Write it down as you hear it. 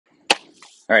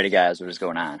Alrighty, guys, what is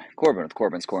going on? Corbin with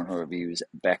Corbin's Cornhole Reviews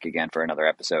back again for another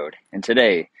episode. And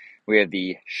today we have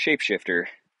the Shapeshifter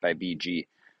by BG.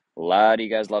 A lot of you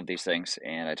guys love these things,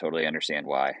 and I totally understand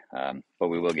why, but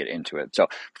we will get into it. So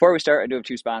before we start, I do have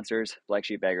two sponsors, Black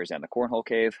Sheep Baggers and the Cornhole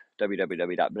Cave,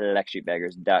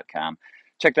 www.blacksheepbaggers.com.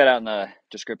 Check that out in the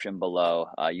description below.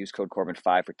 Use code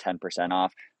Corbin5 for 10%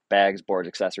 off. Bags, boards,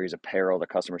 accessories, apparel. The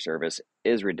customer service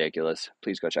is ridiculous.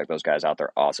 Please go check those guys out.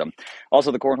 They're awesome.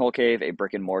 Also, the Cornhole Cave, a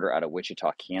brick and mortar out of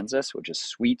Wichita, Kansas, which is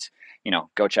sweet.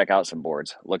 Go check out some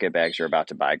boards. Look at bags you're about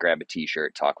to buy. Grab a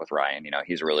t-shirt. Talk with Ryan.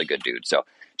 He's a really good dude. So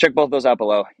check both those out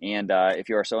below. And if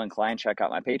you are so inclined, check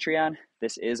out my Patreon.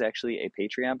 This is actually a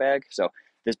Patreon bag. So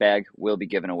this bag will be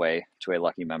given away to a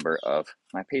lucky member of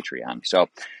my Patreon. So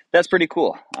that's pretty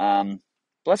cool.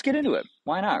 Let's get into it.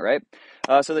 Why not, right?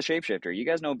 So the Shapeshifter, you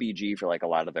guys know BG for like a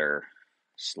lot of their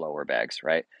slower bags,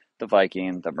 right? The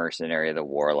Viking, the Mercenary, the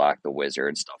Warlock, the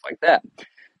Wizard, stuff like that.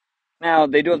 Now,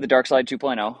 they do have the Darkslide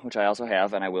 2.0, which I also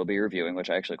have, and I will be reviewing,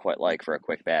 which I actually quite like for a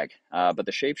quick bag. But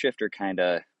the Shapeshifter kind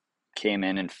of came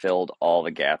in and filled all the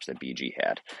gaps that BG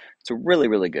had. It's a really,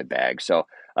 really good bag. So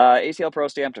ACL Pro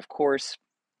stamped, of course.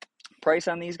 Price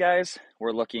on these guys,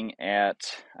 we're looking at,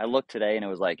 I looked today and it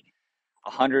was like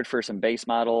 100 for some base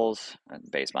models.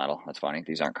 Base model, that's funny.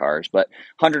 These aren't cars, but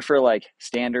 100 for like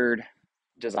standard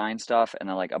design stuff, and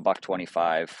then like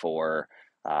 $125 for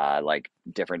like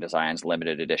different designs,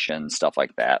 limited edition stuff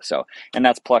like that. So, and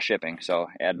that's plus shipping. So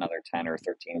add another 10 or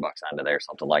 13 bucks onto there,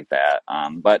 something like that.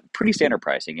 But pretty standard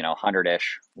pricing,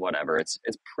 100-ish, whatever. It's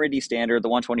pretty standard. The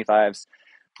 125s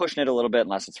pushing it a little bit,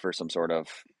 unless it's for some sort of,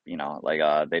 they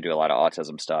do a lot of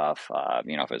autism stuff. If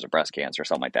it was a breast cancer or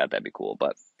something like that, that'd be cool.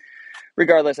 But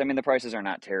regardless, I mean, the prices are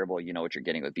not terrible. You know what you're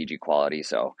getting with BG quality,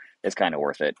 so it's kind of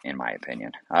worth it, in my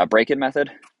opinion. Break-in method,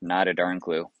 not a darn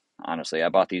clue. Honestly, I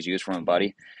bought these used from a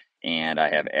buddy, and I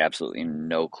have absolutely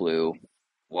no clue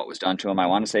what was done to them. I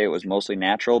want to say it was mostly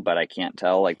natural, but I can't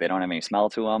tell. Like, they don't have any smell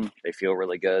to them. They feel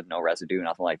really good, no residue,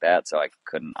 nothing like that, so I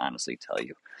couldn't honestly tell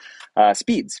you.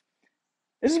 Speeds.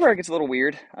 This is where it gets a little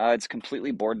weird. It's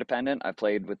completely board dependent. I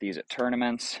played with these at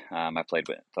tournaments. I played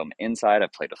with them inside.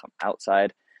 I've played with them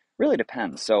outside. Really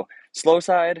depends. So slow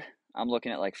side, I'm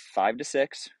looking at like 5 to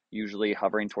 6, usually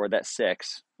hovering toward that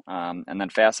 6. And then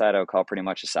fast side, I would call pretty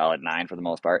much a solid 9 for the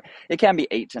most part. It can be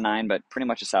 8 to 9, but pretty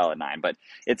much a solid 9. But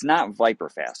it's not Viper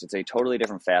fast. It's a totally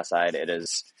different fast side. It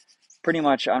is pretty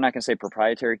much, I'm not going to say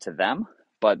proprietary to them,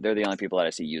 but they're the only people that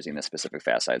I see using this specific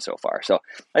fast side so far. So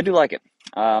I do like it.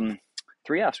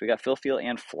 3Fs, we got fill, feel,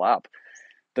 and flop.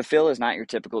 The fill is not your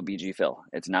typical BG fill.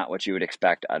 It's not what you would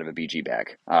expect out of a BG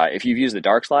bag. If you've used the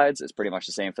Darkslides, it's pretty much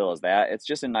the same fill as that. It's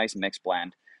just a nice mixed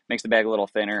blend. Makes the bag a little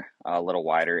thinner, a little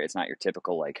wider. It's not your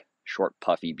typical like short,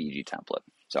 puffy BG template.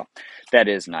 So that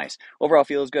is nice. Overall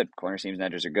feel is good. Corner seams and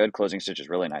edges are good. Closing stitch is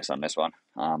really nice on this one.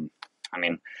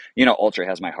 Ultra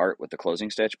has my heart with the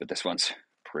closing stitch, but this one's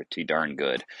pretty darn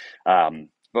good. But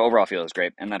overall feel is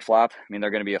great. And then flop, they're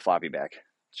going to be a floppy bag.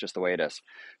 It's just the way it is.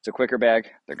 It's a quicker bag.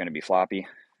 They're going to be floppy.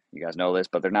 You guys know this,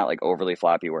 but they're not like overly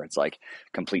floppy where it's like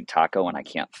complete taco and I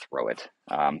can't throw it.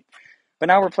 But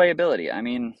now replayability.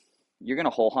 You're going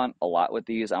to hole hunt a lot with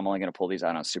these. I'm only going to pull these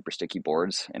out on super sticky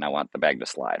boards, and I want the bag to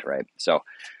slide, right? So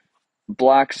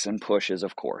blocks and pushes,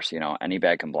 of course. Any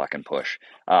bag can block and push.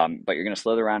 But you're going to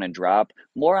slither around and drop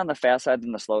more on the fast side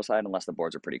than the slow side unless the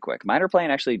boards are pretty quick. Mine are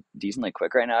playing actually decently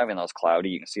quick right now, even though it's cloudy.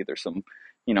 You can see there's some,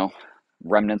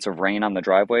 remnants of rain on the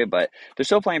driveway, but they're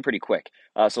still playing pretty quick.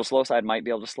 So slow side might be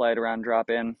able to slide around and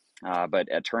drop in, but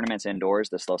at tournaments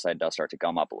indoors, the slow side does start to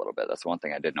gum up a little bit. That's one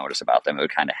thing I did notice about them. It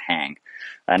would kind of hang,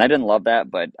 and I didn't love that,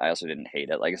 but I also didn't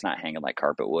hate it. Like, it's not hanging like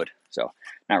carpet would, so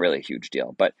not really a huge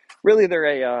deal. But really, they're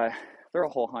a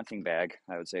whole hunting bag,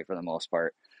 I would say, for the most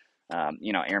part.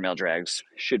 Airmail drags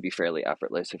should be fairly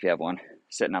effortless if you have one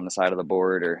sitting on the side of the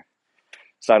board or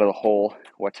side of the hole,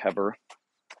 whatever.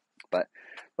 But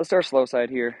let's start slow side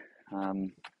here.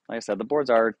 Like I said, the boards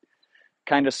are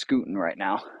kind of scooting right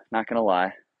now, not going to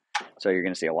lie. So you're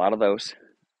going to see a lot of those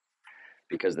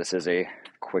because this is a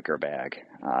quicker bag.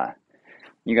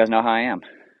 You guys know how I am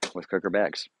with quicker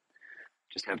bags.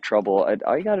 Just have trouble.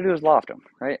 All you got to do is loft them,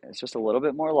 right? It's just a little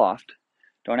bit more loft.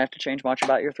 Don't have to change much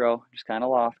about your throw. Just kind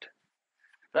of loft.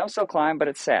 That was still climb, but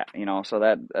it's sat, so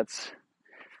that's it's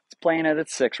playing at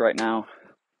its 6 right now.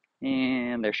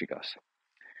 And there she goes.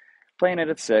 Playing it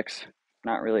at 6,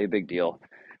 not really a big deal.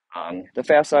 The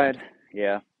fast side,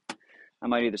 yeah, I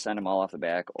might either send them all off the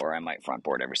back or I might front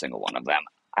board every single one of them.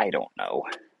 I don't know.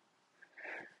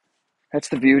 That's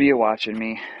the beauty of watching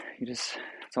me. It's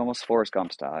almost Forrest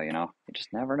Gump style, You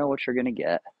just never know what you're going to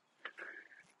get.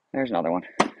 There's another one.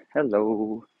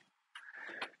 Hello.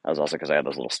 That was also because I had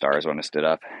those little stars when I stood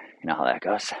up. You know how that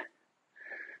goes.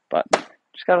 But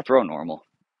just got to throw normal.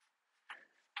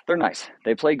 They're nice.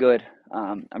 They play good.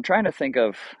 I'm trying to think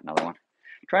of another one.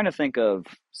 Trying to think of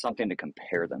something to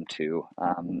compare them to.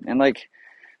 And like,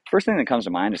 first thing that comes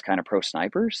to mind is kind of pro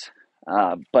snipers.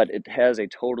 But it has a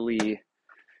totally,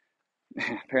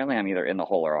 apparently I'm either in the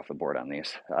hole or off the board on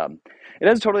these. It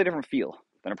has a totally different feel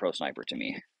than a pro sniper to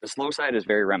me. The slow side is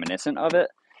very reminiscent of it,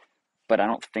 but I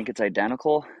don't think it's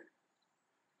identical.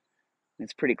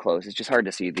 It's pretty close. It's just hard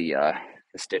to see the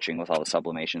stitching with all the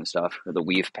sublimation stuff, or the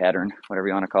weave pattern, whatever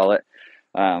you want to call it.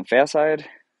 Fast side,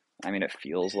 I mean, it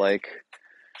feels like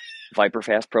Viper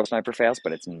Fast, Pro Sniper Fast,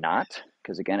 but it's not,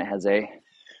 because again, it has a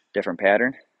different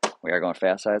pattern. We are going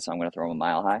fast side, so I'm going to throw them a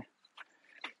mile high.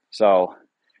 So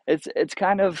it's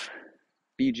kind of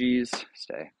BG's,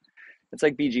 stay. It's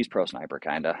like BG's Pro Sniper,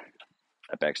 kind of.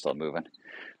 That bag's still moving.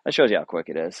 That shows you how quick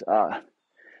it is.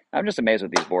 I'm just amazed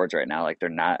with these boards right now. Like, they're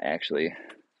not actually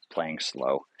playing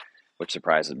slow, which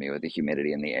surprises me with the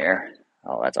humidity in the air.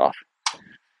 Oh, that's off.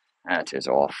 That is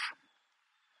off.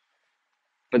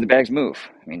 But the bags move.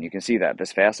 I mean, you can see that.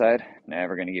 This fast side,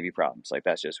 never going to give you problems. Like,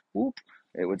 that's just, whoop.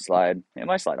 It would slide. It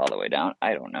might slide all the way down.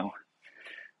 I don't know.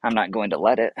 I'm not going to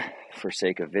let it for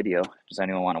sake of video. Does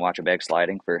anyone want to watch a bag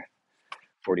sliding for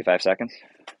 45 seconds?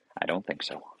 I don't think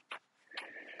so.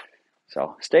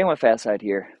 So, staying with fast side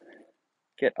here.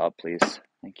 Get up, please.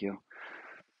 Thank you.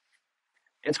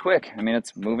 It's quick. I mean,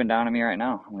 it's moving down on me right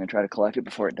now. I'm going to try to collect it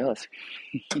before it does.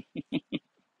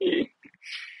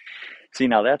 See,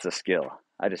 now that's a skill.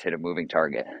 I just hit a moving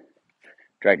target.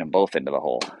 Dragged them both into the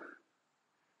hole.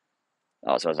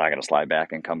 Oh, so is I going to slide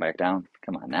back and come back down?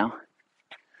 Come on now.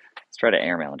 Let's try to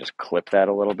airmail and just clip that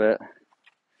a little bit.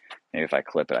 Maybe if I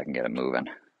clip it, I can get it moving.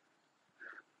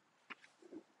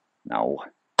 No.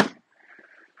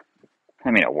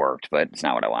 I mean, it worked, but it's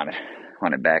not what I wanted. I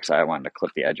wanted backside. I wanted to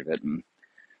clip the edge of it and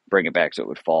bring it back so it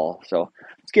would fall. So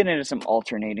let's get into some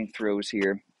alternating throws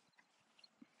here.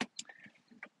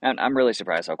 And I'm really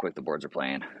surprised how quick the boards are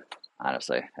playing.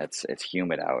 Honestly, it's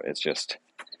humid out. It's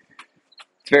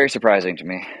very surprising to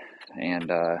me.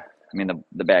 And I mean,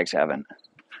 the bags haven't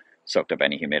soaked up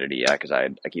any humidity yet, because I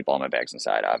keep all my bags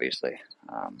inside, obviously.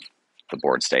 The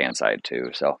boards stay inside too.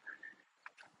 So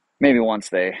maybe once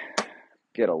they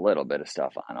get a little bit of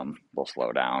stuff on them, they'll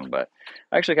slow down. But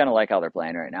I actually kind of like how they're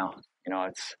playing right now. You know,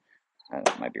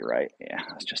 that might be right. Yeah,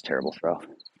 that's just a terrible throw.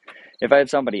 If I had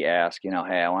somebody ask, you know,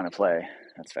 hey, I want to play,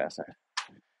 that's fast side.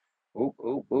 Oop,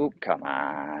 oop, oop, come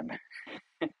on.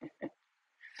 If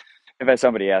I had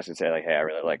somebody ask and say, like, hey, I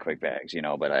really like quick bags, you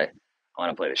know, but I want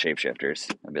to play the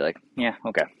Shapeshifters, I'd be like, yeah,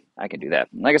 okay, I can do that.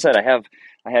 And like I said, I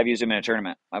have used them in a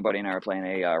tournament. My buddy and I were playing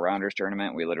a Rounders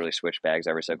tournament. We literally switched bags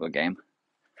every single game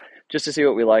just to see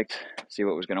what we liked, see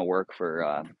what was going to work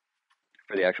for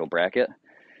the actual bracket.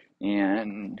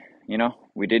 And, you know,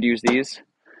 we did use these.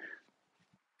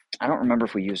 I don't remember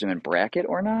if we used them in bracket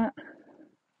or not,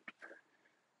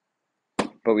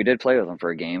 but we did play with them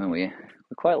for a game, and we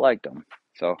quite liked them.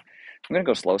 So I'm going to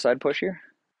go slow side push here.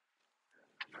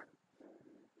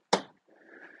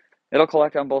 It'll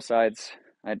collect on both sides.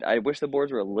 I wish the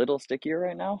boards were a little stickier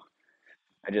right now.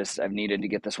 I've needed to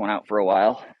get this one out for a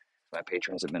while. My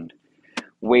patrons have been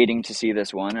waiting to see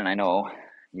this one, and I know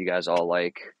you guys all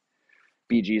like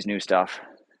BG's new stuff.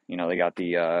 You know, they got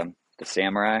the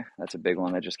Samurai. That's a big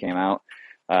one that just came out.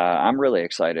 I'm really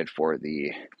excited for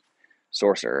the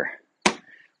Sorcerer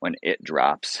when it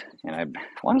drops. And I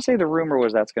want to say the rumor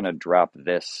was that's going to drop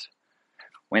this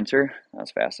winter.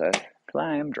 That's fast side.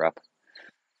 Climb, drop.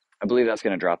 I believe that's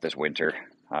going to drop this winter.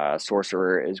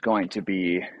 Sorcerer is going to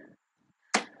be,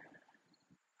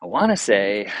 I want to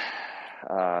say,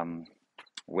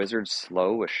 Wizard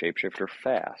slow with Shapeshifter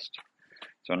fast.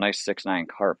 So a nice 6-9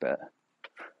 carpet.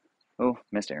 Oh,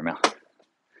 missed airmail.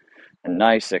 A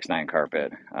nice 6-9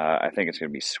 carpet. I think it's going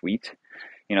to be sweet.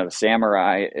 You know, the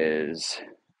Samurai is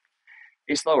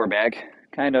a slower bag,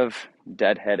 kind of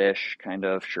deadhead-ish, kind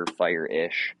of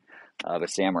surefire-ish. But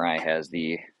Samurai has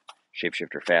the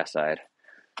Shapeshifter fast side,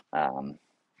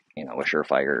 you know, with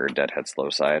surefire or deadhead slow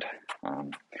side.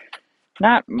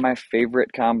 Not my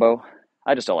favorite combo.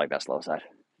 I just don't like that slow side.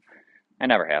 I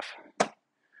never have.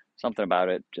 Something about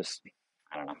it, just,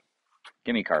 I don't know.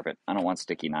 Give me carpet. I don't want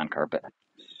sticky non-carpet.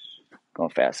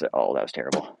 Going fast side. Oh, that was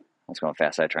terrible. I was going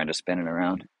fast side trying to spin it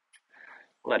around.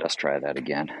 Let us try that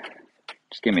again.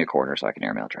 Just give me a corner so I can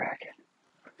airmail drag.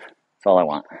 That's all I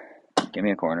want. Give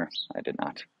me a corner. I did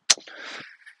not.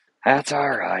 That's all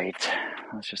right.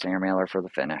 Let's just airmail her for the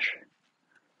finish.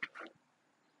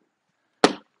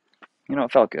 You know,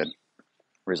 it felt good.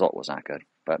 Result was not good.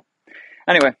 But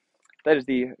anyway, that is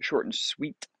the short and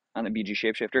sweet on the BG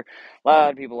Shapeshifter. A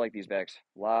lot of people like these bags.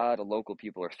 A lot of local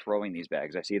people are throwing these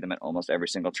bags. I see them at almost every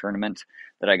single tournament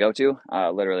that I go to.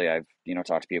 Literally, I've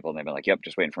talked to people and they've been like, "Yep,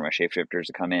 just waiting for my Shapeshifters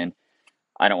to come in.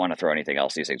 I don't want to throw anything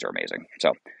else. These things are amazing."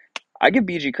 So I give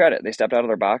BG credit. They stepped out of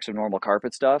their box of normal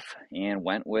carpet stuff and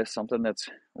went with something that's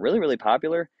really, really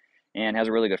popular and has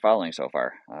a really good following so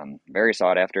far. Very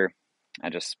sought after.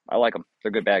 I like them.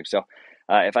 They're good bags. So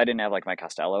if I didn't have like my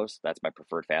Costellos, that's my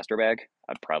preferred faster bag,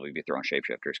 I'd probably be throwing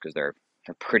Shapeshifters because they're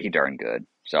pretty darn good.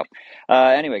 So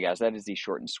anyway, guys, that is the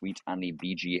short and sweet on the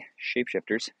BG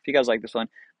Shapeshifters. If you guys like this one,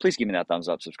 please give me that thumbs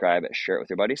up, subscribe, share it with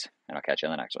your buddies, and I'll catch you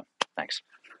on the next one. Thanks.